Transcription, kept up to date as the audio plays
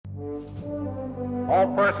All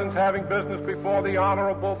persons having business before the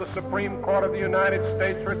Honorable, the Supreme Court of the United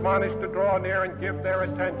States are admonished to draw near and give their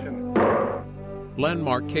attention.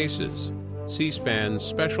 Landmark Cases, C-SPAN's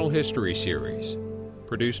Special History Series,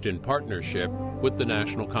 produced in partnership with the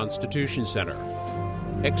National Constitution Center,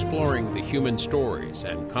 exploring the human stories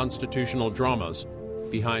and constitutional dramas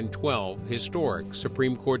behind 12 historic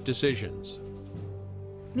Supreme Court decisions.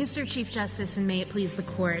 Mr. Chief Justice, and may it please the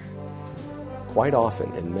Court. Quite often,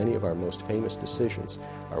 and many of our most famous decisions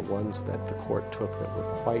are ones that the Court took that were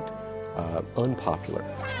quite unpopular.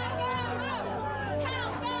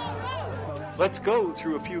 Let's go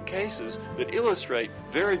through a few cases that illustrate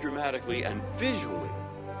very dramatically and visually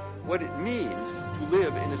what it means to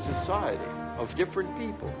live in a society of different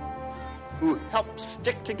people who help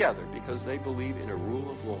stick together because they believe in a rule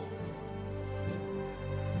of law.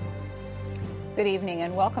 Good evening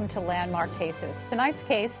and welcome to Landmark Cases. Tonight's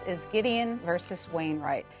case is Gideon versus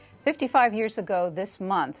Wainwright. 55 years ago this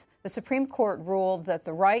month, the Supreme Court ruled that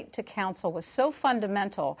the right to counsel was so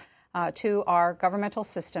fundamental to our governmental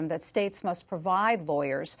system that states must provide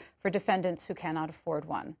lawyers for defendants who cannot afford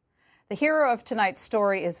one. The hero of tonight's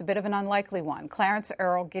story is a bit of an unlikely one. Clarence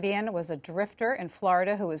Earl Gideon was a drifter in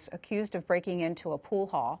Florida who was accused of breaking into a pool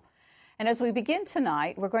hall. And as we begin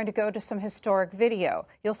tonight, we're going to go to some historic video.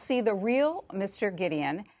 You'll see the real Mr.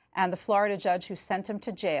 Gideon and the Florida judge who sent him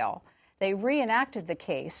to jail. They reenacted the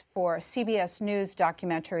case for a CBS News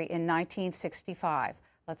documentary in 1965.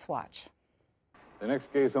 Let's watch. The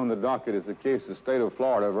next case on the docket is the case of the state of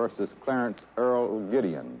Florida versus Clarence Earl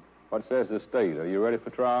Gideon. What says the state? Are you ready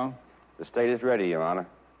for trial? The state is ready, Your Honor.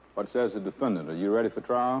 What says the defendant? Are you ready for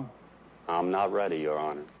trial? I'm not ready, Your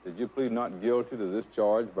Honor. Did you plead not guilty to this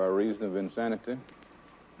charge by reason of insanity?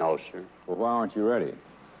 No, sir. Well, why aren't you ready?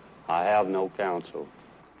 I have no counsel.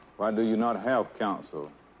 Why do you not have counsel?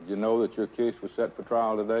 Did you know that your case was set for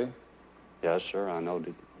trial today? Yes, sir. I know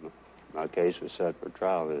that my case was set for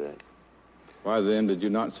trial today. Why then did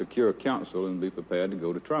you not secure counsel and be prepared to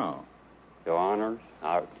go to trial? Your Honor,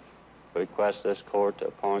 I request this court to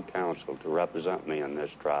appoint counsel to represent me in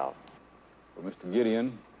this trial. Well, Mr.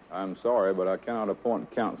 Gideon, I'm sorry, but I cannot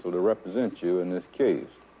appoint counsel to represent you in this case.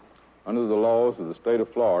 Under the laws of the state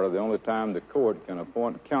of Florida, the only time the court can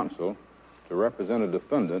appoint counsel to represent a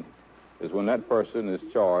defendant is when that person is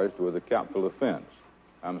charged with a capital offense.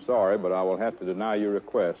 I'm sorry, but I will have to deny your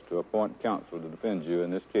request to appoint counsel to defend you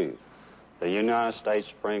in this case. The United States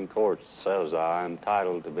Supreme Court says I am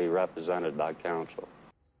entitled to be represented by counsel.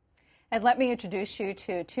 And let me introduce you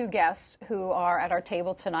to two guests who are at our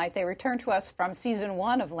table tonight. They return to us from Season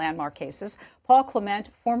 1 of Landmark Cases. Paul Clement,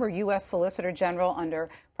 former U.S. Solicitor General under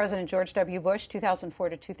President George W. Bush, 2004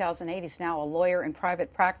 to 2008. He's now a lawyer in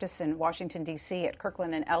private practice in Washington, D.C. at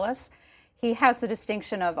Kirkland & Ellis. He has the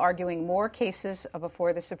distinction of arguing more cases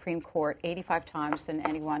before the Supreme Court 85 times than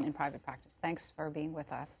anyone in private practice. Thanks for being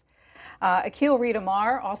with us. Akhil Reed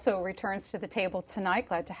Amar also returns to the table tonight.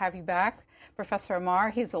 Glad to have you back, Professor Amar.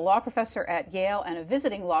 He's a law professor at Yale and a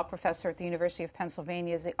visiting law professor at the University of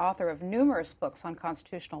Pennsylvania. He's the author of numerous books on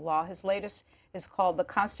constitutional law. His latest is called The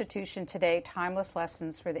Constitution Today, Timeless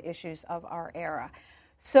Lessons for the Issues of Our Era.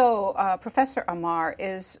 So, Professor Amar,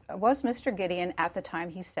 was Mr. Gideon at the time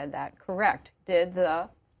he said that correct? Did the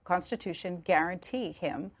Constitution guarantee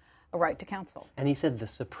him a right to counsel? And he said the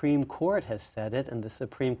Supreme Court has said it, and the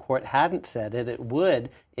Supreme Court hadn't said it. It would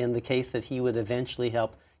in the case that he would eventually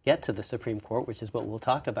help get to the Supreme Court, which is what we'll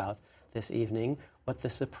talk about this evening. What the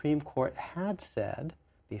Supreme Court had said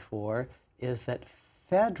before is that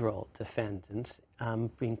federal defendants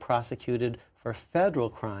being prosecuted for federal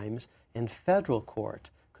crimes in federal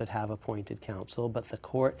court could have appointed counsel, but the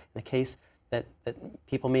court, in a case that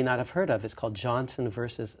people may not have heard of, is called Johnson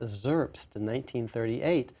versus Zerbst in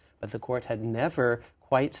 1938, but the court had never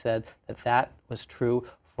quite said that that was true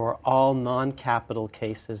for all non-capital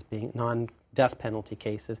cases, being non-death penalty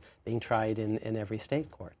cases, being tried in every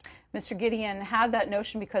state court. Mr. Gideon had that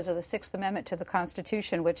notion because of the Sixth Amendment to the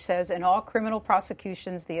Constitution, which says, in all criminal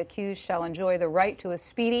prosecutions, the accused shall enjoy the right to a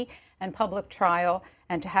speedy and public trial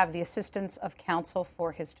and to have the assistance of counsel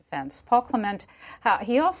for his defense. Paul Clement,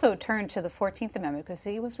 he also turned to the 14th Amendment because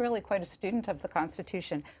he was really quite a student of the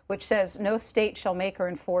Constitution, which says, no state shall make or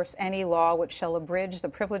enforce any law which shall abridge the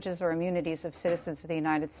privileges or immunities of citizens of the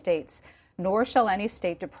United States, nor shall any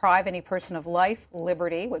state deprive any person of life,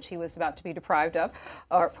 liberty, which he was about to be deprived of,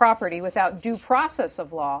 or property without due process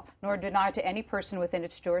of law, nor deny to any person within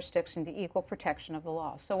its jurisdiction the equal protection of the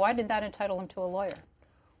law. So why did that entitle him to a lawyer?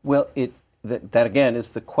 Well, that again is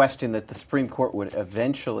the question that the Supreme Court would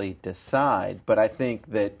eventually decide, but I think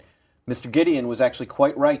that Mr. Gideon was actually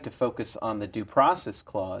quite right to focus on the Due Process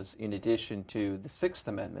Clause in addition to the Sixth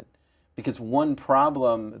Amendment, because one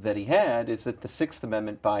problem that he had is that the Sixth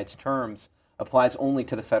Amendment, by its terms, applies only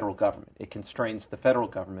to the federal government. It constrains the federal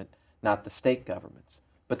government, not the state governments.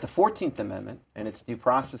 But the 14th Amendment and its due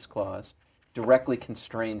process clause directly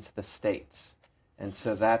constrains the states. And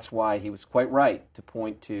so that's why he was quite right to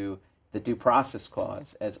point to the due process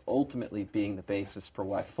clause as ultimately being the basis for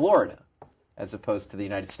why Florida, as opposed to the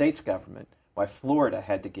United States government, why Florida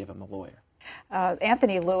had to give him a lawyer.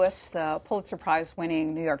 Anthony Lewis, the Pulitzer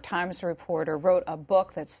Prize-winning New York Times reporter, wrote a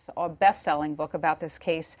book that's a best-selling book about this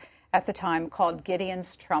case at the time called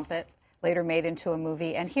Gideon's Trumpet, later made into a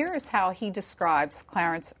movie. And here is how he describes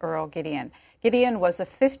Clarence Earl Gideon. Gideon was a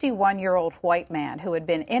 51-year-old white man who had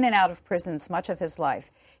been in and out of prisons much of his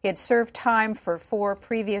life. He had served time for 4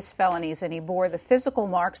 previous felonies, and he bore the physical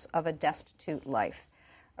marks of a destitute life.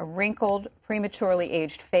 A wrinkled, prematurely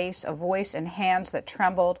aged face, a voice and hands that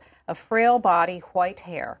trembled, a frail body, white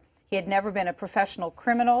hair. He had never been a professional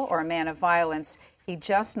criminal or a man of violence. He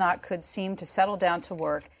just could seem to settle down to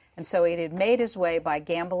work, and so he had made his way by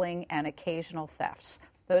gambling and occasional thefts.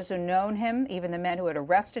 Those who known him, even the men who had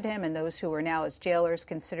arrested him and those who were now his jailers,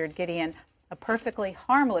 considered Gideon a perfectly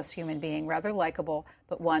harmless human being, rather likable,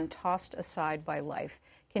 but one tossed aside by life.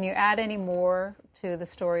 Can you add any more to the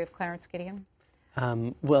story of Clarence Gideon?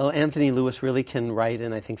 Well, Anthony Lewis really can write,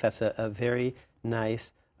 and I think that's a very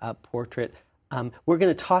nice portrait. We're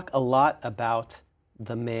going to talk a lot about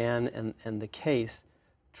the man and the case.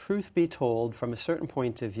 Truth be told, from a certain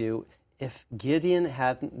point of view, if Gideon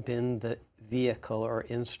hadn't been the vehicle or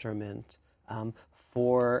instrument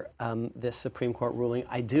for this Supreme Court ruling,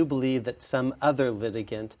 I do believe that some other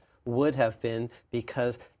litigant would have been,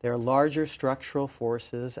 because there are larger structural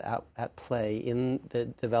forces at play in the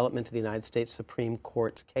development of the United States Supreme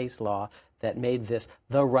Court's case law that made this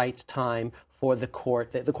the right time for the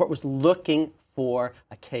court. The court was looking for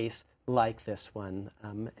a case like this one,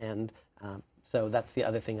 so that's the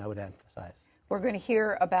other thing I would emphasize. We're going to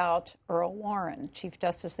hear about Earl Warren, Chief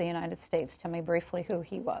Justice of the United States. Tell me briefly who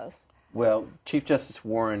he was. Well, Chief Justice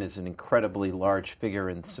Warren is an incredibly large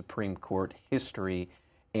figure in Supreme Court history,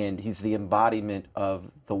 and he's the embodiment of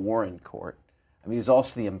the Warren Court. I mean, he's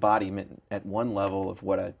also the embodiment at one level of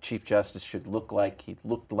what a Chief Justice should look like. He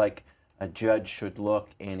looked like a judge should look,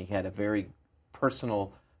 and he had a very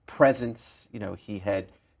personal presence. You know, he had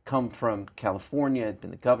come from California, had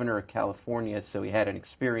been the governor of California, so he had an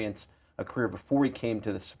experience, a career before he came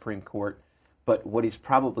to the Supreme Court. But what he's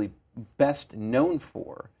probably best known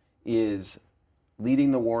for is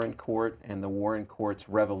leading the Warren Court and the Warren Court's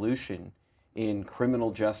revolution in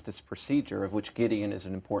criminal justice procedure, of which Gideon is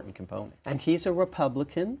an important component. And he's a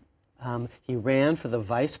Republican. He ran for the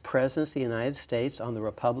vice presidency of the United States on the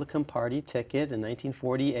Republican Party ticket in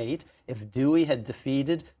 1948. If Dewey had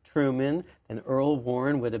defeated Truman, then Earl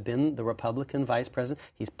Warren would have been the Republican vice president.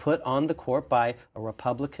 He's put on the court by a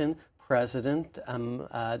Republican president,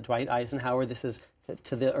 Dwight Eisenhower. This is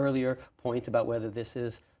to the earlier point about whether this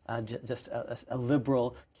is just a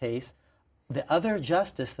liberal case. The other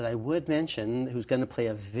justice that I would mention, who's going to play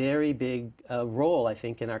a very big role, I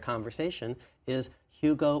think, in our conversation, is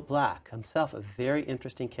Hugo Black himself, a very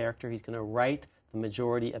interesting character. He's going to write the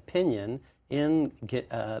majority opinion in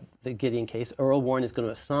the Gideon case. Earl Warren is going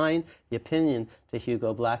to assign the opinion to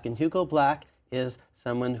Hugo Black, and Hugo Black is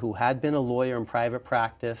someone who had been a lawyer in private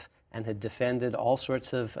practice and had defended all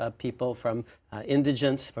sorts of people, from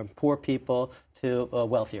indigents, from poor people, to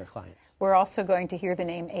wealthier clients. We're also going to hear the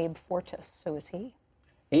name Abe Fortas. Who is he?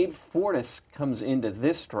 Abe Fortas comes into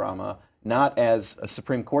this drama not as a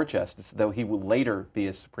Supreme Court justice, though he will later be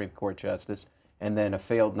a Supreme Court justice and then a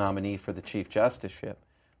failed nominee for the Chief Justiceship.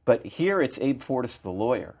 But here it's Abe Fortas, the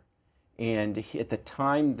lawyer. And at the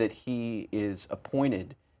time that he is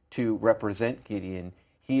appointed to represent Gideon,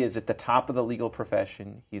 he is at the top of the legal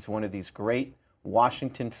profession. He's one of these great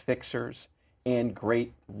Washington fixers and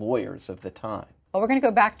great lawyers of the time. Well, we're going to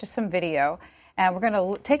go back to some video, and we're going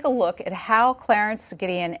to take a look at how Clarence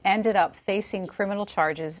Gideon ended up facing criminal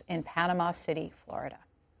charges in Panama City, Florida.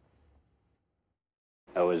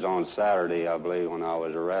 It was on Saturday, I believe, when I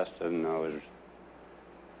was arrested, and I was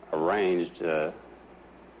arranged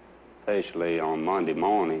officially on Monday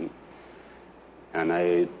morning, and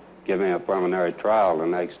they give me a preliminary trial the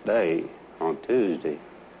next day on Tuesday.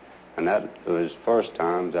 And that was the first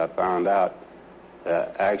time I found out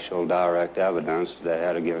the actual direct evidence they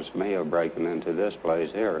had against me of breaking into this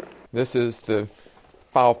place here. This is the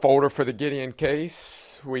file folder for the Gideon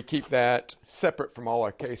case. We keep that separate from all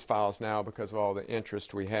our case files now because of all the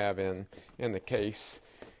interest we have in the case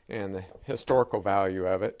and the historical value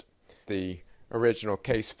of it. The original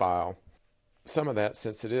case file some of that,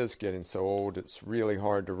 since it is getting so old, it's really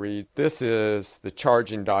hard to read. This is the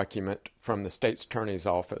charging document from the state's attorney's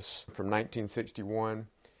office from 1961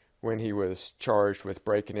 when he was charged with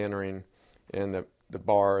breaking and entering in the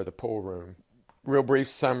bar or the pool room. Real brief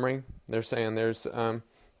summary, they're saying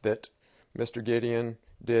that Mr. Gideon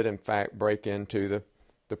did in fact break into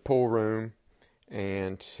the pool room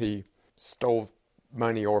and he stole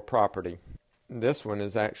money or property. This one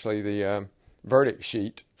is actually the verdict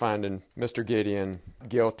sheet finding Mr. Gideon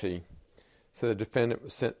guilty. So the defendant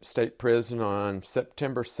was sent to state prison on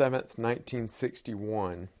September 7th,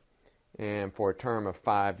 1961, and for a term of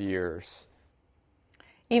 5 years.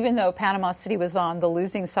 Even though Panama City was on the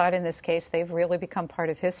losing side in this case, they've really become part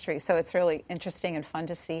of history. So it's really interesting and fun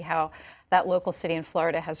to see how that local city in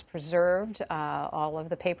Florida has preserved all of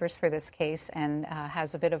the papers for this case and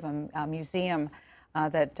has a bit of a museum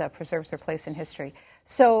that preserves their place in history.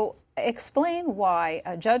 So explain why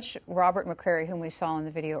Judge Robert McCrary, whom we saw in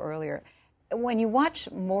the video earlier, when you watch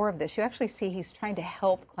more of this, you actually see he's trying to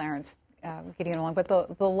help Clarence Gideon along, but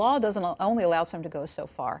the law doesn't only allows him to go so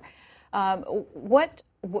far. What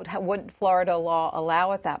would Florida law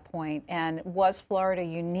allow at that point, and was Florida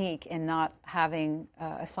unique in not having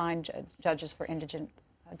assigned judges for indigent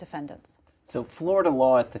defendants? So Florida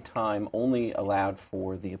law at the time only allowed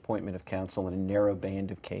for the appointment of counsel in a narrow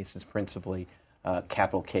band of cases, principally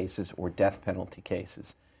capital cases or death penalty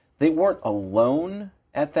cases. They weren't alone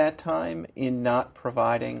at that time in not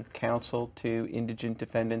providing counsel to indigent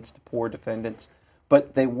defendants, to poor defendants,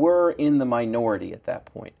 but they were in the minority at that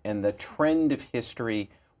point, and the trend of history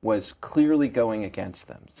was clearly going against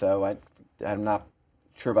them. So I'm not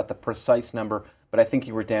sure about the precise number, but I think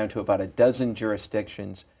you were down to about a dozen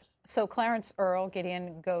jurisdictions. So Clarence Earl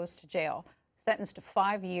Gideon goes to jail, sentenced to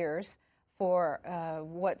 5 years for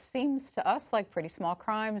what seems to us like pretty small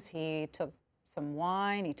crimes. He took some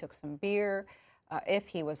wine, he took some beer. If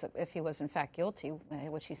he was in fact guilty,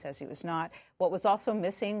 which he says he was not. What was also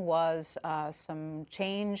missing was some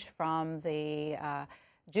change from the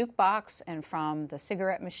jukebox and from the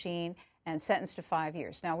cigarette machine, and sentenced to 5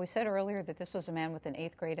 years. Now, we said earlier that this was a man with an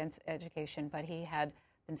 8th grade education, but he had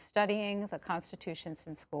been studying the Constitution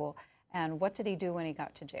since school. And what did he do when he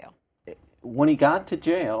got to jail? When he got to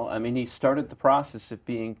jail, I mean, he started the process of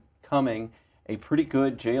becoming a pretty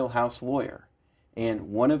good jailhouse lawyer.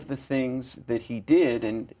 And one of the things that he did,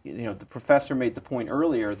 and the professor made the point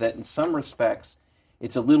earlier that in some respects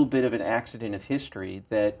it's a little bit of an accident of history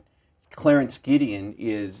that Clarence Gideon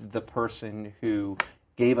is the person who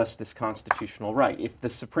gave us this constitutional right. If the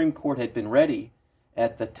Supreme Court had been ready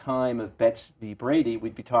at the time of Betts v. Brady,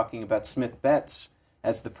 we'd be talking about Smith Betts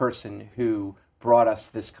as the person who brought us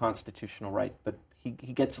this constitutional right. But he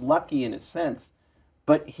gets lucky in a sense,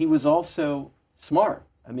 but he was also smart.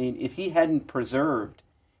 I mean, if he hadn't preserved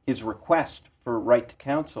his request for right to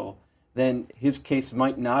counsel, then his case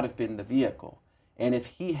might not have been the vehicle. And if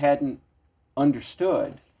he hadn't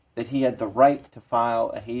understood that he had the right to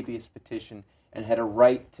file a habeas petition and had a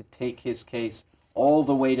right to take his case all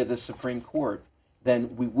the way to the Supreme Court,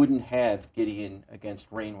 then we wouldn't have Gideon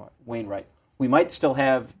against Wainwright. We might still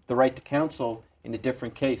have the right to counsel in a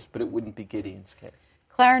different case, but it wouldn't be Gideon's case.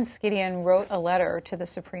 Clarence Gideon wrote a letter to the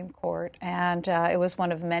Supreme Court, and it was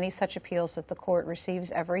one of many such appeals that the court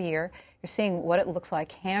receives every year. You're seeing what it looks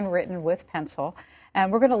like, handwritten with pencil.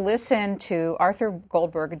 And we're going to listen to Arthur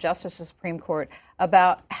Goldberg, a justice of the Supreme Court,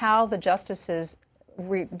 about how the justices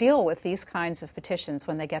deal with these kinds of petitions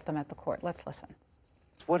when they get them at the court. Let's listen.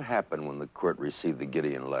 What happened when the court received the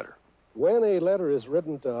Gideon letter? When a letter is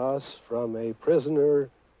written to us from a prisoner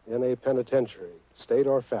in a penitentiary, state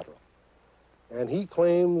or federal, and he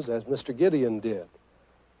claims, as Mr. Gideon did,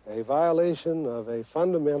 a violation of a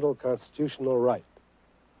fundamental constitutional right,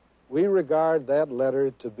 we regard that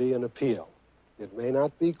letter to be an appeal. It may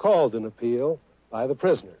not be called an appeal by the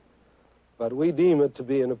prisoner, but we deem it to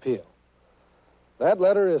be an appeal. That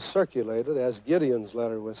letter is circulated, as Gideon's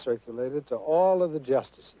letter was circulated, to all of the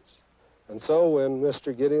justices. And so when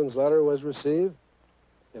Mr. Gideon's letter was received,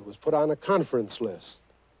 it was put on a conference list,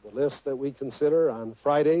 the list that we consider on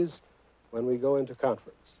Fridays when we go into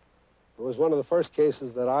conference. It was one of the first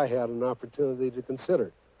cases that I had an opportunity to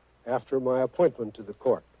consider after my appointment to the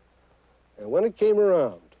court. And when it came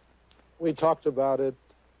around, we talked about it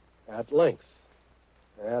at length,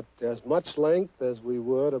 at as much length as we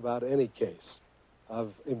would about any case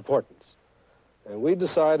of importance. And we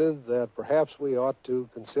decided that perhaps we ought to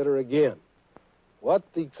consider again what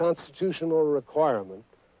the constitutional requirement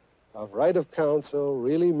of right of counsel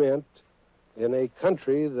really meant in a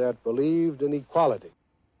country that believed in equality.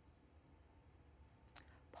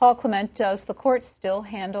 Paul Clement, does the court still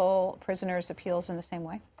handle prisoners' appeals in the same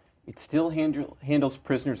way? it still handles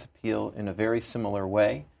prisoners' appeal in a very similar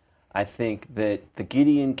way. I think that the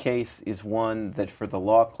Gideon case is one that, for the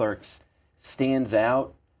law clerks, stands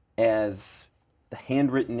out as the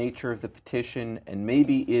handwritten nature of the petition, and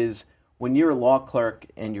maybe is, when you're a law clerk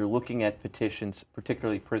and you're looking at petitions,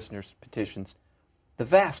 particularly prisoners' petitions, the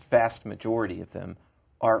vast, vast majority of them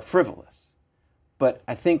are frivolous. But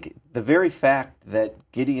I think the very fact that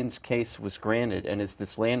Gideon's case was granted and is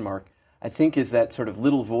this landmark, I think is that sort of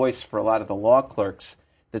little voice for a lot of the law clerks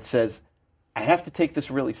that says, I have to take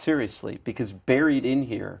this really seriously, because buried in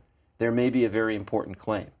here, there may be a very important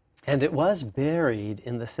claim. And it was buried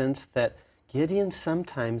in the sense that Gideon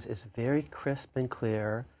sometimes is very crisp and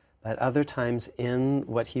clear, but other times in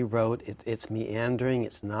what he wrote, it's meandering,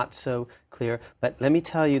 it's not so clear. But let me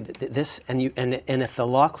tell you this, and if the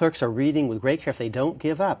law clerks are reading with great care, if they don't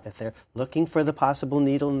give up, if they're looking for the possible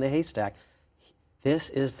needle in the haystack, this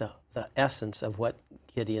is the essence of what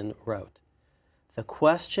Gideon wrote. The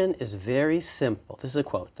question is very simple. This is a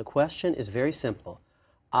quote. The question is very simple.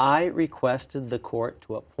 I requested the court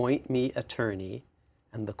to appoint me attorney,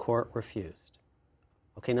 and the court refused.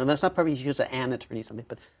 Okay, now that's not probably he used an attorney or something,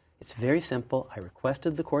 but it's very simple. I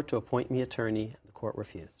requested the court to appoint me attorney, and the court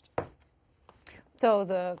refused. So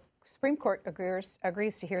the Supreme Court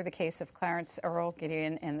agrees to hear the case of Clarence Earl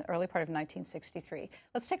Gideon in the early part of 1963.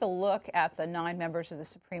 Let's take a look at the 9 members of the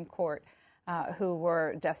Supreme Court who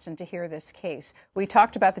were destined to hear this case. We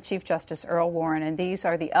talked about the Chief Justice Earl Warren, and these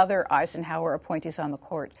are the other Eisenhower appointees on the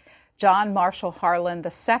court. John Marshall Harlan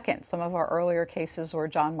II. Some of our earlier cases were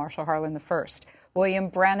John Marshall Harlan I. William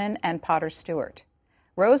Brennan and Potter Stewart.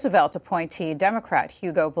 Roosevelt appointee Democrat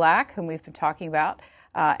Hugo Black, whom we've been talking about,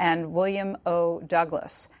 and William O.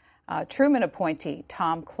 Douglas. Truman appointee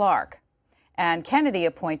Tom Clark. And Kennedy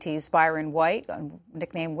appointees Byron White,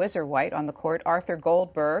 nicknamed Whizzer White, on the court, Arthur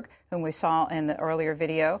Goldberg, whom we saw in the earlier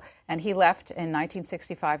video, and he left in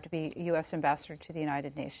 1965 to be U.S. Ambassador to the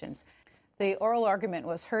United Nations. The oral argument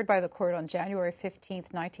was heard by the court on January 15,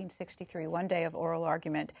 1963, one day of oral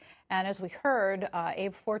argument. And as we heard,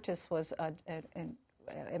 Abe Fortas was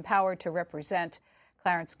empowered to represent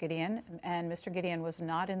Clarence Gideon, and Mr. Gideon was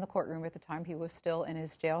not in the courtroom at the time. He was still in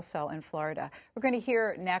his jail cell in Florida. We're going to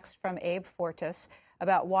hear next from Abe Fortas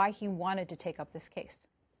about why he wanted to take up this case.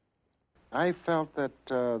 I felt that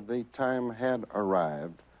the time had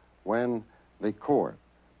arrived when the court,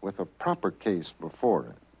 with a proper case before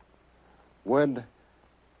it, would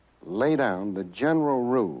lay down the general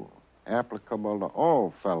rule applicable to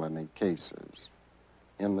all felony cases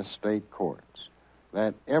in the state courts,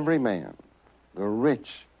 that every man, the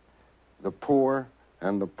rich, the poor,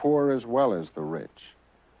 and the poor as well as the rich,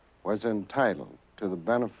 was entitled to the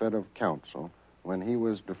benefit of counsel when he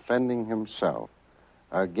was defending himself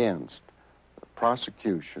against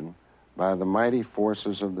prosecution by the mighty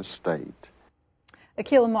forces of the state.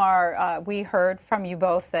 Akhil Amar, we heard from you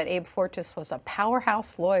both that Abe Fortas was a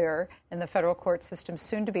powerhouse lawyer in the federal court system,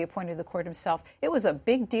 soon to be appointed to the court himself. It was a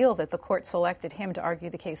big deal that the court selected him to argue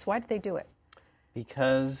the case. Why did they do it?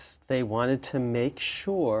 Because they wanted to make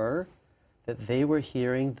sure that they were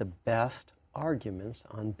hearing the best arguments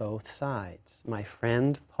on both sides. My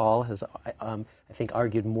friend Paul has, I think,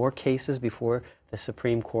 argued more cases before the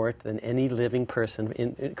Supreme Court than any living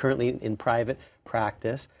person currently in private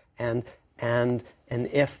practice, and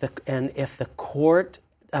if the court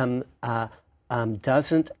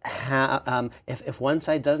doesn't have, if one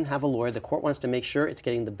side doesn't have a lawyer, the court wants to make sure it's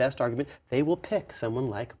getting the best argument, they will pick someone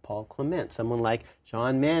like Paul Clement, someone like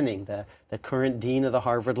John Manning, the current dean of the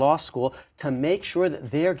Harvard Law School, to make sure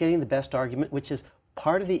that they're getting the best argument, which is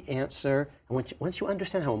part of the answer. And once you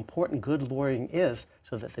understand how important good lawyering is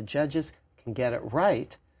so that the judges can get it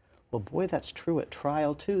right, well, boy, that's true at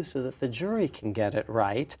trial, too, so that the jury can get it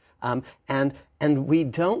right. And we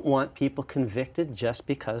don't want people convicted just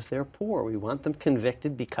because they're poor. We want them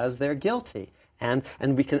convicted because they're guilty. And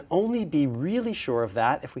we can only be really sure of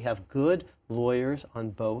that if we have good lawyers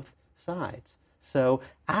on both sides. So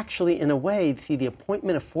actually, in a way, see, the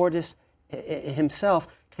appointment of Fortas himself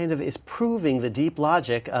kind of is proving the deep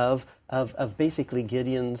logic of basically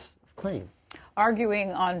Gideon's claim.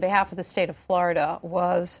 Arguing on behalf of the state of Florida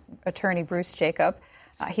was attorney Bruce Jacob.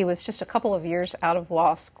 He was just a couple of years out of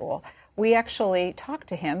law school. We actually talked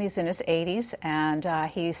to him. He's in his 80s, and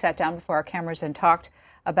he sat down before our cameras and talked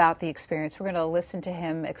about the experience. We're going to listen to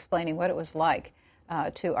him explaining what it was like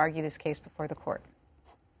to argue this case before the court.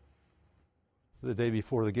 The day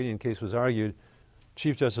before the Gideon case was argued,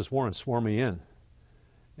 Chief Justice Warren swore me in.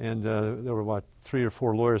 And there were about 3 or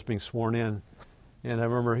 4 lawyers being sworn in. And I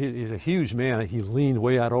remember he's a huge man. He leaned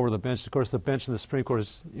way out over the bench. Of course, the bench in the Supreme Court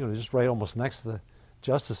is, just right almost next to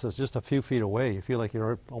justices just a few feet away. You feel like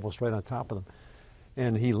you're almost right on top of them.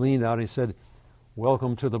 And he leaned out and he said,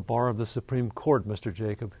 "Welcome to the bar of the Supreme Court, Mr.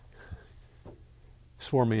 Jacob."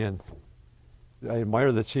 Swore me in. I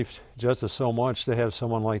admire the Chief Justice so much. To have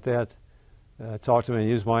someone like that talk to me and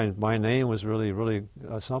use my name was really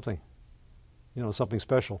something. Something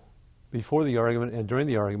special. Before the argument and during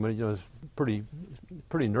the argument, it was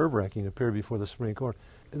pretty nerve-wracking to appear before the Supreme Court.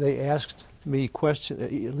 They asked me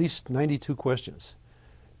at least 92 questions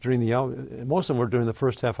during the hour. Most of them were during the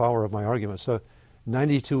first half hour of my argument. So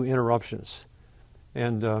 92 interruptions.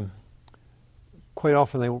 And quite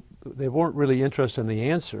often they weren't really interested in the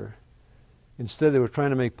answer. Instead, they were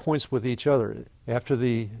trying to make points with each other. After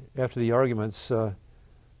the arguments,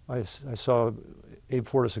 I saw Abe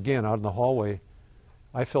Fortas again out in the hallway.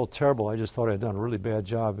 I felt terrible. I just thought I'd done a really bad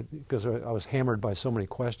job because I was hammered by so many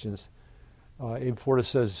questions. Abe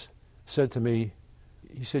Fortas said to me,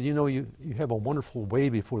 he said, you have a wonderful way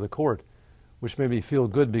before the court, which made me feel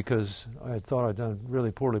good because I thought I'd done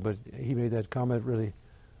really poorly, but he made that comment, really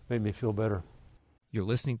made me feel better. You're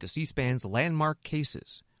listening to C-SPAN's Landmark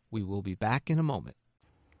Cases. We will be back in a moment.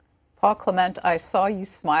 Paul Clement, I saw you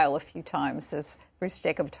smile a few times as Bruce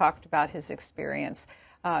Jacob talked about his experience.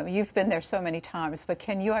 You've been there so many times, but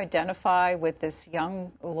can you identify with this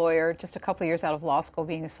young lawyer, just a couple of years out of law school,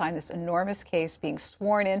 being assigned this enormous case, being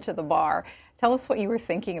sworn into the bar? Tell us what you were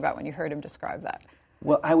thinking about when you heard him describe that.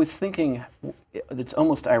 Well, I was thinking it's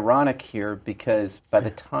almost ironic here because by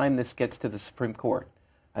the time this gets to the Supreme Court,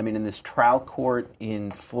 I mean, in this trial court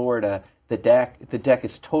in Florida, the deck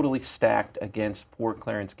is totally stacked against poor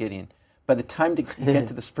Clarence Gideon. By the time you get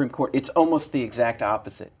to the Supreme Court, it's almost the exact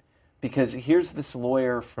opposite. Because here's this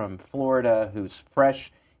lawyer from Florida who's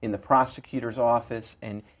fresh in the prosecutor's office,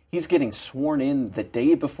 and he's getting sworn in the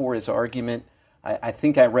day before his argument. I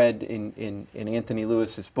think I read in Anthony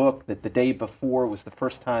Lewis's book that the day before was the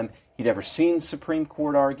first time he'd ever seen Supreme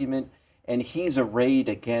Court argument, and he's arrayed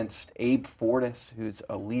against Abe Fortas, who's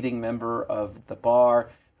a leading member of the bar,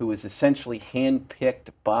 who was essentially handpicked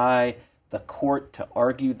by the court to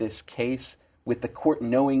argue this case, with the court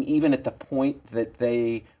knowing even at the point that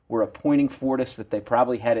they were appointing Fortas that they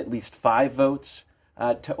probably had at least 5 votes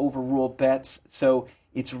to overrule Betts. So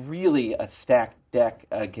it's really a stacked deck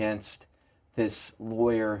against this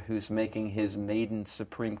lawyer who's making his maiden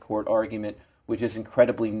Supreme Court argument, which is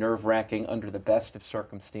incredibly nerve-wracking under the best of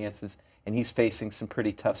circumstances, and he's facing some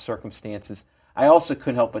pretty tough circumstances. I also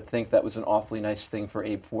couldn't help but think that was an awfully nice thing for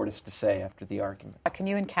Abe Fortas to say after the argument. Can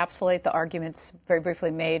you encapsulate the arguments very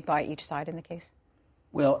briefly made by each side in the case?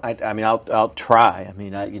 Well, I mean, I'll try. I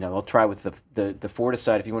mean, I'll try with the Fortas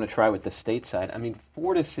side. If you want to try with the state side, I mean,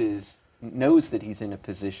 Fortas knows that he's in a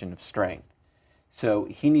position of strength, so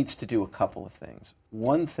he needs to do a couple of things.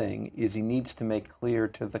 One thing is he needs to make clear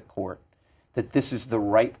to the court that this is the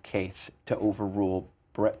right case to overrule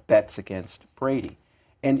Betts against Brady,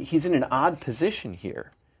 and he's in an odd position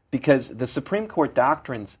here because the Supreme Court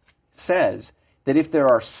doctrine says that if there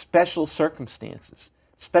are special circumstances,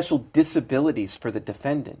 special disabilities for the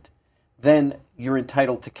defendant, then you're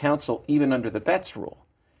entitled to counsel even under the Betts rule.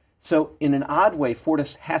 So in an odd way,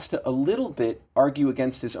 Fortas has to a little bit argue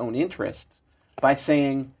against his own interests by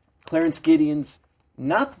saying Clarence Gideon's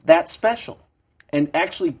not that special and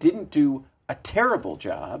actually didn't do a terrible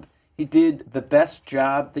job. He did the best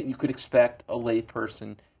job that you could expect a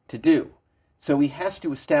layperson to do. So he has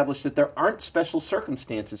to establish that there aren't special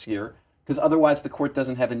circumstances here, because otherwise the court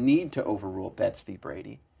doesn't have a need to overrule Betts v.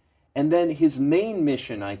 Brady. And then his main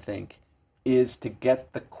mission, I think, is to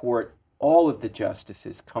get the court, all of the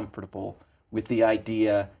justices, comfortable with the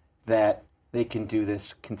idea that they can do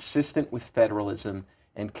this consistent with federalism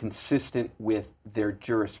and consistent with their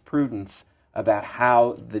jurisprudence about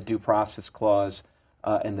how the Due Process Clause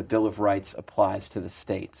and the Bill of Rights applies to the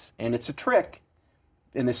states. And it's a trick,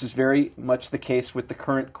 and this is very much the case with the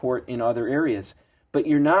current court in other areas. But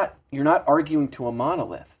you're not arguing to a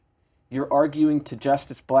monolith. You're arguing to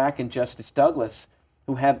Justice Black and Justice Douglas,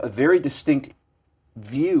 who have a very distinct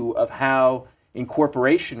view of how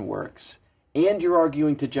incorporation works, and you're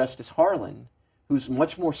arguing to Justice Harlan, who's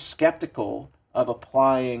much more skeptical of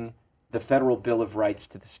applying the federal Bill of Rights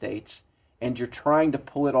to the states, and you're trying to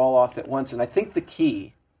pull it all off at once. And I think the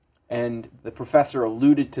key, and the professor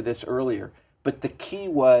alluded to this earlier, but the key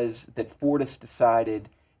was that Fortas decided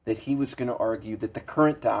that he was going to argue that the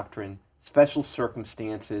current doctrine, special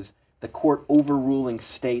circumstances, the court overruling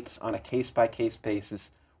states on a case-by-case basis,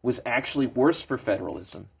 was actually worse for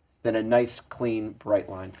federalism than a nice, clean,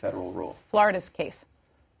 bright-line federal rule. Florida's case.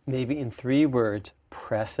 Maybe in 3 words: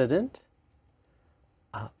 precedent,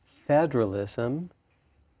 federalism,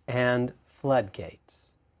 and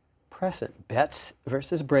floodgates. precedent. Betts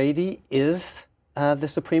versus Brady is the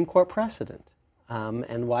Supreme Court precedent.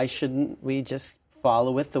 And why shouldn't we just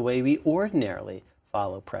follow it the way we ordinarily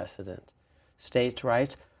follow precedent? States'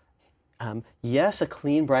 rights. Yes, a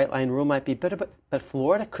clean, bright-line rule might be better, but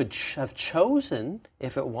Florida could have chosen,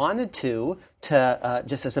 if it wanted to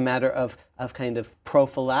just as a matter of kind of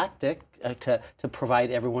prophylactic, to provide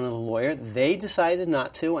everyone a lawyer. They decided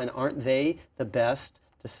not to, and aren't they the best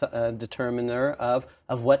determiner of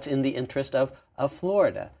what's in the interest of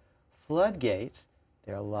Florida? Floodgates.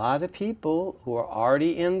 There are a lot of people who are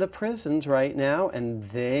already in the prisons right now, and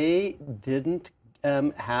they didn't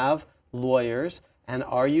have lawyers. And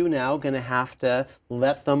are you now going to have to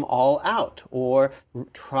let them all out or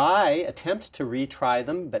attempt to retry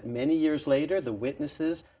them? But many years later, the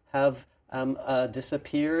witnesses have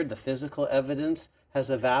disappeared. The physical evidence has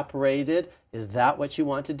evaporated. Is that what you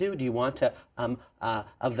want to do? Do you want to,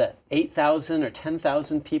 of the 8,000 or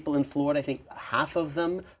 10,000 people in Florida, I think half of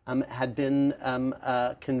them had been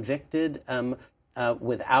convicted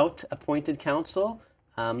without appointed counsel?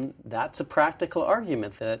 That's a practical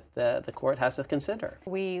argument that the court has to consider.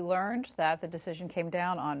 We learned that the decision came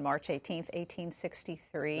down on March 18th,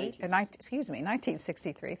 1963,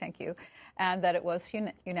 thank you, and that it was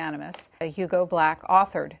unanimous. Hugo Black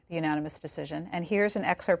authored the unanimous decision, and here's an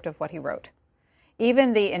excerpt of what he wrote.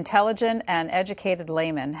 Even the intelligent and educated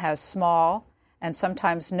layman has small and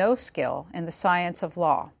sometimes no skill in the science of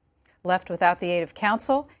law. Left without the aid of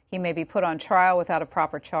counsel, he may be put on trial without a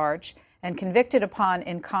proper charge, and convicted upon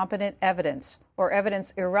incompetent evidence or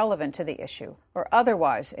evidence irrelevant to the issue or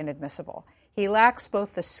otherwise inadmissible. He lacks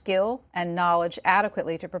both the skill and knowledge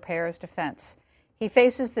adequately to prepare his defense. He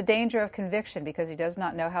faces the danger of conviction because he does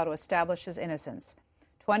not know how to establish his innocence.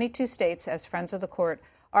 22 states, as friends of the court,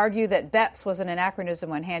 argue that Betts was an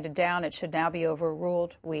anachronism when handed down. It should now be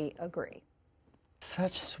overruled. We agree.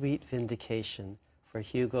 Such sweet vindication for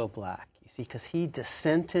Hugo Black, you see, because he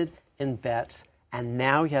dissented in Betts, and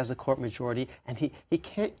now he has a court majority, and he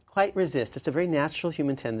can't quite resist. It's a very natural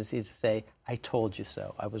human tendency to say, I told you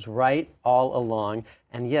so. I was right all along.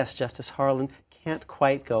 And yes, Justice Harlan can't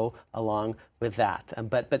quite go along with that.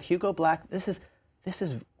 But Hugo Black, this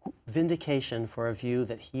is vindication for a view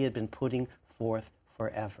that he had been putting forth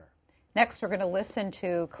forever. Next, we're going to listen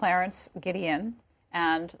to Clarence Gideon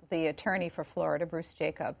and the attorney for Florida, Bruce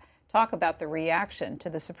Jacob, talk about the reaction to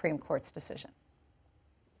the Supreme Court's decision.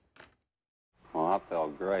 Well, I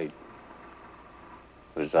felt great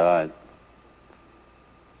because I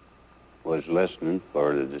was listening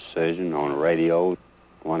for the decision on the radio.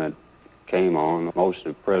 When it came on, most of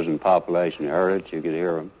the prison population heard it. You could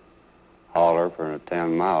hear them holler for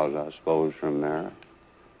 10 miles, I suppose, from there.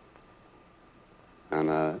 And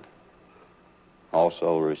I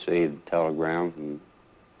also received a telegram from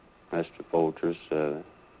Mr. Fortress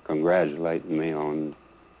congratulating me on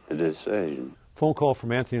the decision. Phone call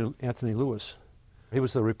from Anthony Lewis. He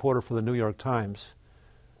was the reporter for the New York Times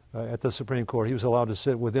at the Supreme Court. He was allowed to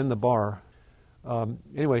sit within the bar.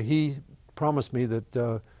 Anyway, he promised me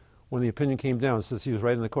that when the opinion came down, since he was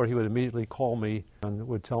right in the court, he would immediately call me and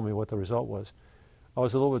would tell me what the result was. I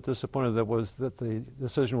was a little bit disappointed that the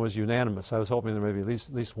decision was unanimous. I was hoping there may be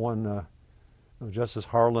at least one Justice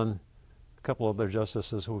Harlan, a couple of other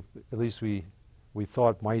justices who at least we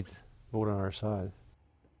thought might vote on our side.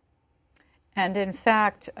 And in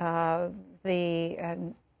fact,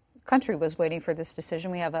 the country was waiting for this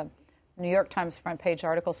decision. We have a New York Times front page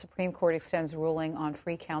article, Supreme Court extends ruling on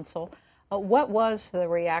free counsel. What was the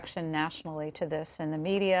reaction nationally to this in the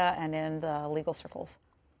media and in the legal circles?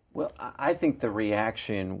 Well, I think the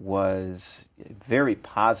reaction was very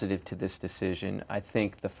positive to this decision. I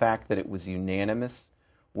think the fact that it was unanimous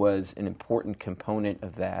was an important component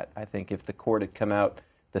of that. I think if the court had come out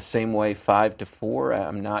the same way, 5-4,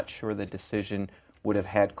 I'm not sure the decision would have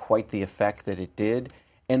had quite the effect that it did.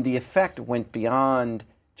 And the effect went beyond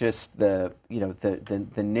just the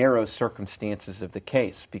narrow circumstances of the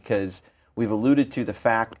case, because we've alluded to the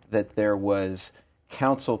fact that there was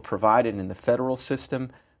counsel provided in the federal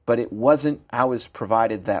system, but it wasn't always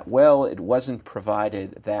provided that well. It wasn't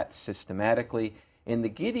provided that systematically. And the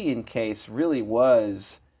Gideon case really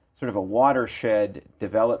was sort of a watershed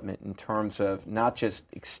development in terms of not just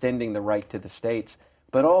extending the right to the states,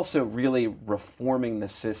 but also really reforming the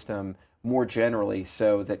system more generally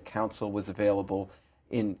so that counsel was available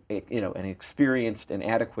in, an experienced and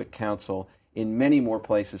adequate counsel in many more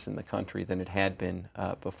places in the country than it had been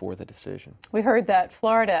before the decision. We heard that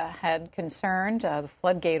Florida had concerned, the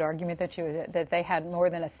floodgate argument that they had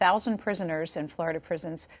more than 1,000 prisoners in Florida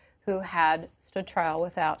prisons who had stood trial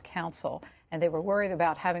without counsel. and they were worried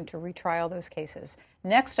about having to retrial those cases.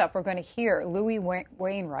 Next up, we're going to hear Louis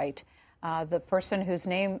Wainwright, the person whose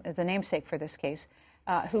name is the namesake for this case,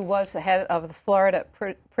 who was the head of the Florida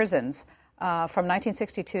prisons from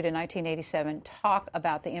 1962 to 1987, talk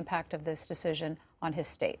about the impact of this decision on his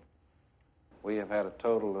state. We have had a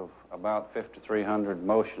total of about 5,300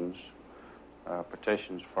 motions,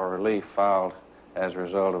 petitions for relief filed as a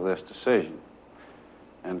result of this decision.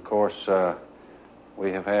 And of course,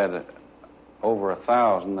 we have had over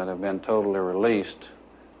 1,000 that have been totally released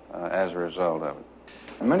as a result of it.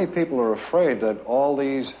 And many people are afraid that all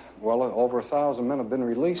these, well, over 1,000 men have been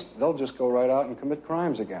released, they'll just go right out and commit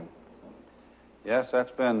crimes again. Yes,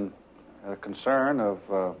 that's been a concern of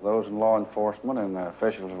those in law enforcement and the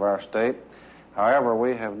officials of our state. However,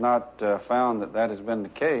 we have not found that that has been the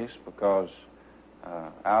case because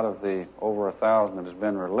out of the over 1,000 that has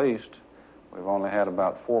been released, we've only had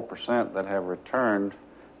about 4% that have returned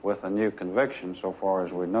with a new conviction so far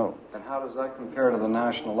as we know. And how does that compare to the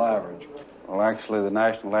national average? Well, actually, the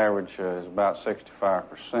national average is about 65%.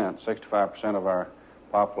 65% of our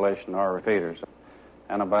population are repeaters.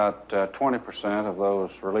 And about 20% of those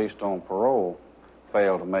released on parole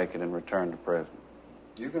fail to make it and return to prison.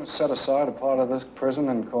 You going to set aside a part of this prison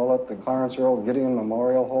and call it the Clarence Earl Gideon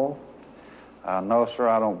Memorial Hall? No, sir,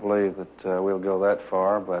 I don't believe that we'll go that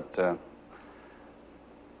far, but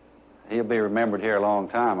he'll be remembered here a long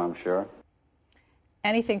time, I'm sure.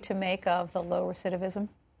 Anything to make of the low recidivism?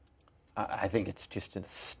 I think it's just a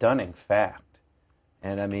stunning fact.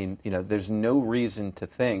 And I mean, there's no reason to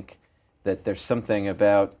think that there's something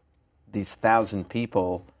about these 1,000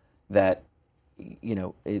 people that,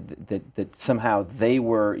 that somehow they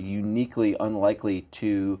were uniquely unlikely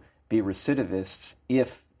to be recidivists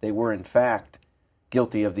if they were in fact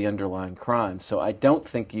guilty of the underlying crime. So I don't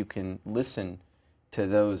think you can listen to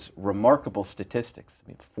those remarkable statistics. I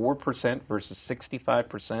mean, 4% versus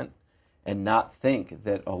 65%, and not think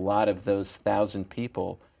that a lot of those 1,000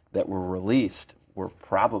 people that were released were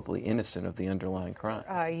probably innocent of the underlying crime.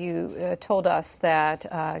 You told us that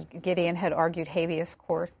Gideon had argued habeas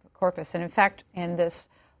corpus. And in fact, in this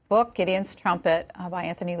book, Gideon's Trumpet by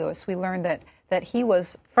Anthony Lewis, we learned that he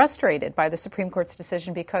was frustrated by the Supreme Court's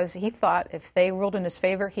decision because he thought if they ruled in his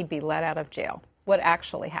favor, he'd be let out of jail. What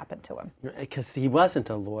actually happened to him? Because he wasn't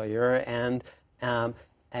a lawyer, and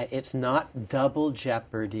it's not double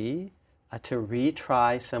jeopardy to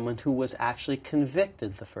retry someone who was actually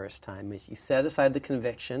convicted the first time. If you set aside the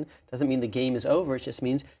conviction, doesn't mean the game is over. It just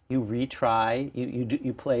means you retry,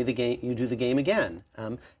 you play the game, you do the game again.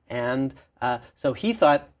 So he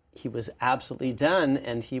thought he was absolutely done,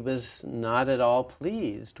 and he was not at all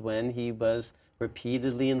pleased when he was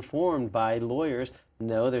repeatedly informed by lawyers,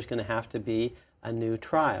 no, there's going to have to be a new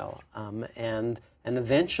trial. And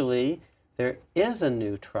eventually there is a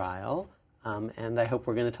new trial. And I hope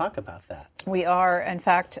we're going to talk about that. We are. In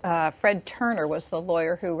fact, Fred Turner was the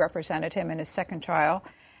lawyer who represented him in his second trial.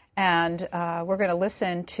 And we're going to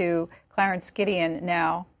listen to Clarence Gideon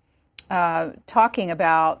now talking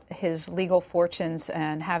about his legal fortunes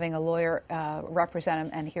and having a lawyer represent him.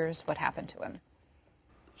 And here's what happened to him.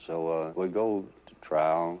 So we go to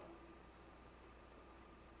trial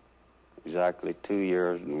exactly 2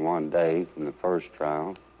 years and 1 day from the first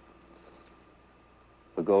trial.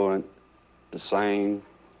 We go in the same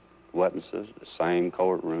witnesses, the same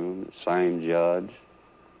courtroom, the same judge,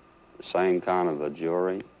 the same kind of a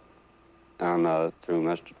jury. And through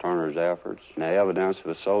Mr. Turner's efforts, the evidence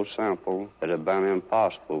was so simple that it had been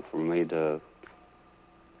impossible for me to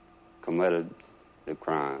commit the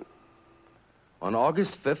crime. On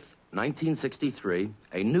August 5th, 1963,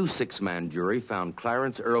 a new six-man jury found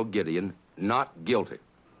Clarence Earl Gideon not guilty.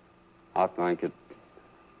 I think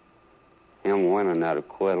him winning that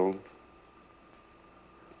acquittal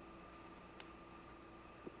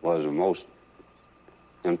was the most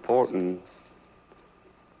important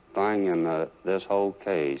thing in this whole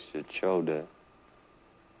case. It showed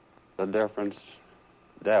the difference,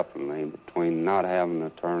 definitely, between not having an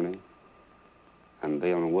attorney and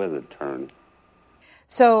being with an attorney.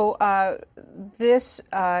 So this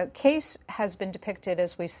case has been depicted,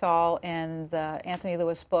 as we saw in the Anthony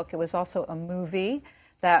Lewis book. It was also a movie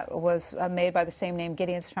that was made by the same name,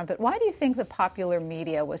 Gideon's Trumpet. Why do you think the popular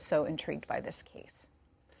media was so intrigued by this case?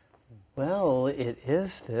 Well, it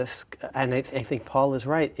is this, and I think Paul is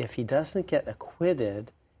right. If he doesn't get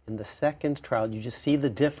acquitted in the second trial, you just see the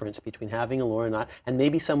difference between having a lawyer or not, and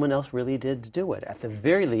maybe someone else really did do it. At the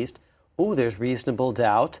very least, there's reasonable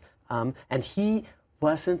doubt. And he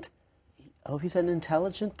wasn't, he's an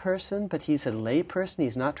intelligent person, but he's a lay person.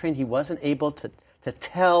 He's not trained. He wasn't able to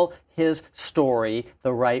tell his story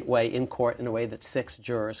the right way in court in a way that 6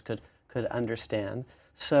 jurors could could understand.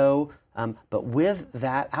 So, but with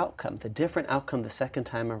that outcome, the different outcome the second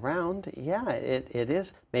time around, yeah, it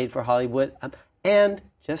is made for Hollywood. And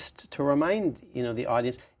just to remind the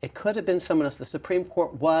audience, it could have been someone else. The Supreme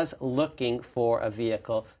Court was looking for a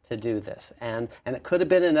vehicle to do this, and it could have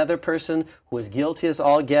been another person who was guilty as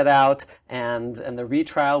all get out, and the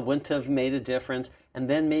retrial wouldn't have made a difference. And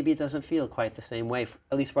then maybe it doesn't feel quite the same way,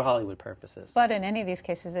 at least for Hollywood purposes. But in any of these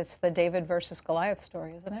cases, it's the David versus Goliath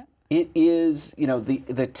story, isn't it? It is,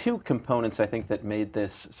 the two components I think that made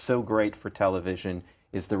this so great for television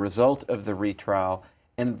is the result of the retrial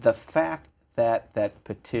and the fact that that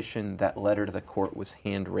petition, that letter to the court was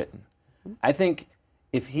handwritten. I think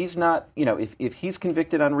if he's not, if he's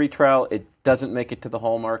convicted on retrial, it doesn't make it to the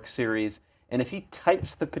Hallmark series. And if he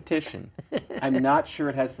types the petition, I'm not sure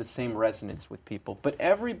it has the same resonance with people. But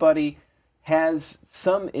everybody has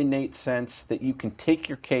some innate sense that you can take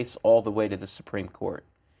your case all the way to the Supreme Court.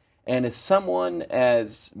 And as someone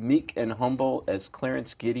as meek and humble as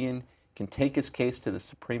Clarence Gideon can take his case to the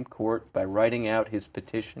Supreme Court by writing out his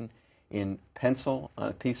petition in pencil on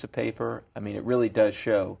a piece of paper, I mean, it really does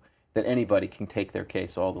show that anybody can take their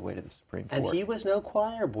case all the way to the Supreme Court. And he was no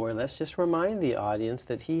choir boy. Let's just remind the audience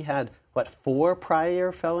that he had, 4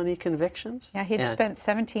 prior felony convictions? Yeah, he'd spent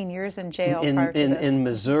 17 years in jail prior to this. In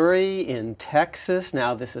Missouri, in Texas,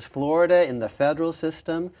 now this is Florida, in the federal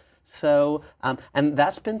system. So, and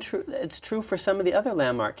that's been true. It's true for some of the other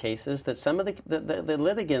landmark cases that some of the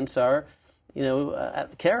litigants are,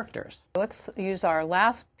 characters. Let's use our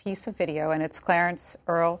last piece of video, and it's Clarence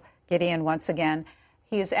Earl Gideon once again.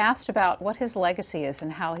 He is asked about what his legacy is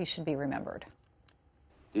and how he should be remembered.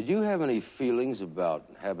 Did you have any feelings about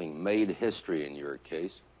having made history in your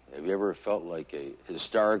case? Have you ever felt like a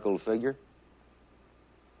historical figure?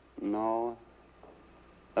 No.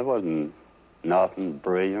 That wasn't nothing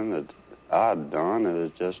brilliant that I'd done. It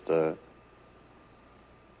was just,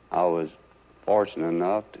 I was fortunate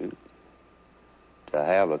enough to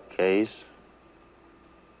have a case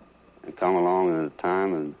and come along at a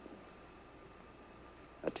time and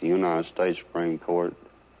that the United States Supreme Court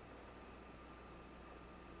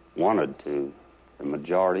wanted to. The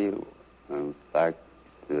majority, in fact,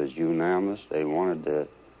 it was unanimous. They wanted to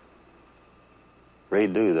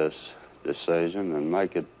redo this decision and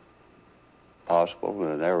make it possible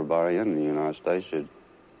that everybody in the United States should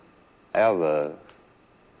have a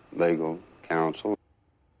legal counsel.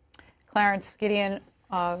 Clarence Gideon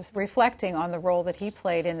reflecting on the role that he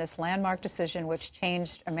played in this landmark decision which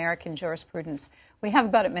changed American jurisprudence. We have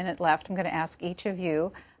about a minute left. I'm going to ask each of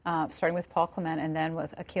you, starting with Paul Clement and then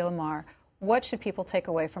with Akhil Amar, what should people take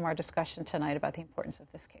away from our discussion tonight about the importance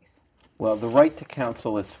of this case? Well, the right to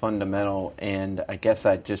counsel is fundamental, and I guess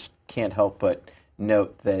I just can't help but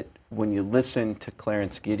note that when you listen to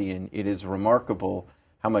Clarence Gideon, it is remarkable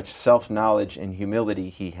how much self-knowledge and humility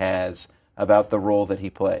he has about the role that he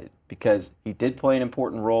played, because he did play an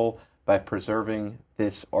important role by preserving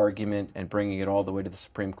this argument and bringing it all the way to the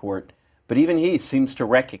Supreme Court. But even he seems to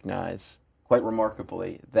recognize, quite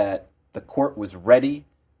remarkably, that the court was ready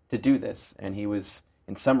to do this, and he was,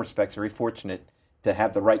 in some respects, very fortunate to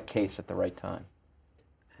have the right case at the right time.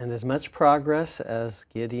 And as much progress as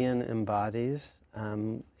Gideon embodies,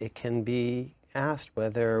 it can be asked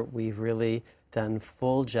whether we've really done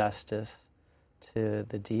full justice to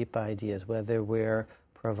the deep ideas, whether we're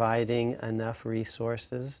providing enough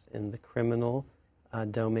resources in the criminal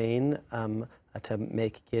domain to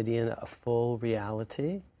make Gideon a full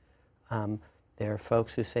reality. There are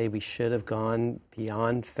folks who say we should have gone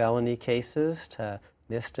beyond felony cases to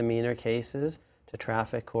misdemeanor cases, to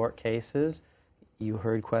traffic court cases. You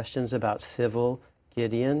heard questions about civil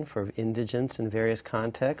Gideon for indigents in various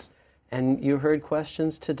contexts. And you heard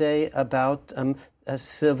questions today about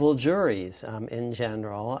civil juries in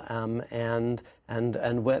general, and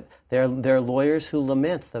what there are lawyers who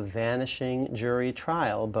lament the vanishing jury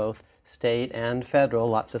trial, both state and federal.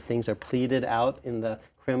 Lots of things are pleaded out in the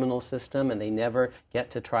criminal system, and they never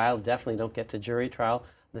get to trial. Definitely don't get to jury trial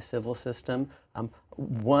in the civil system.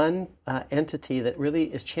 One entity that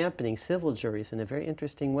really is championing civil juries in a very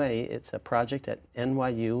interesting way. It's a project at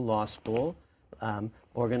NYU Law School.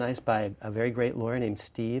 Organized by a very great lawyer named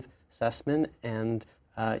Steve Sussman, and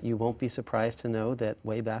you won't be surprised to know that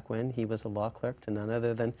way back when he was a law clerk to none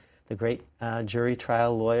other than the great jury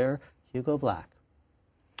trial lawyer Hugo Black.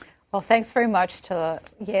 Well, thanks very much to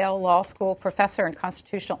Yale Law School professor and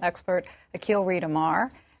constitutional expert Akhil Reed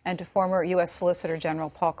Amar, and to former U.S. Solicitor General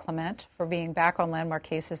Paul Clement for being back on Landmark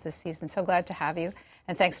Cases this season. So glad to have you.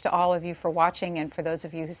 And thanks to all of you for watching, and for those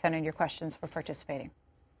of you who sent in your questions for participating.